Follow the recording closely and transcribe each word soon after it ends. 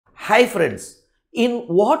Hi friends, in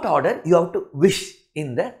what order you have to wish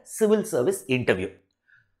in the civil service interview?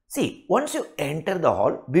 See, once you enter the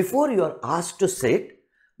hall, before you are asked to sit,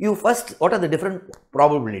 you first, what are the different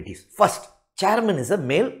probabilities? First, chairman is a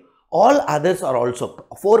male, all others are also,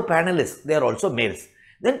 4 panelists, they are also males.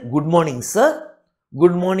 Then, good morning sir,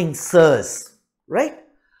 good morning sirs, right?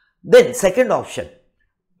 Then, second option,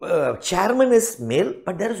 chairman is male,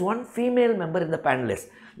 but there is one female member in the panelist.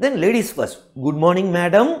 Then, ladies first, good morning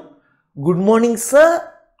madam, good morning sir,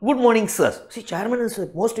 good morning sirs. See, chairman is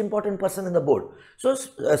the most important person in the board. So,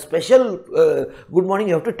 a special good morning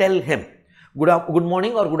you have to tell him. Good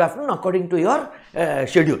morning or good afternoon according to your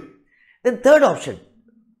schedule. Then third option,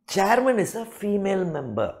 chairman is a female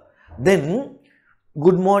member. Then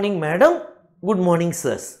good morning madam, good morning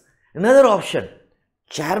sirs. Another option,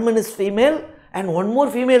 chairman is female and one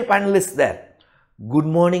more female panelist there. Good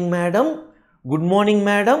morning madam, good morning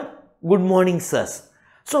madam, good morning sirs.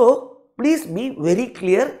 So please be very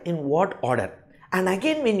clear in what order. And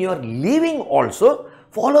again, when you are leaving also,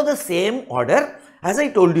 follow the same order as I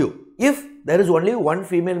told you. If there is only one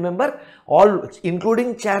female member, all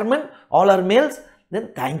including chairman, all are males,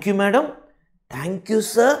 then thank you madam, thank you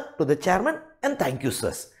sir to the chairman and thank you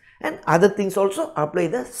sirs. And other things also apply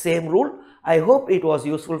the same rule. I hope it was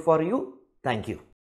useful for you. Thank you.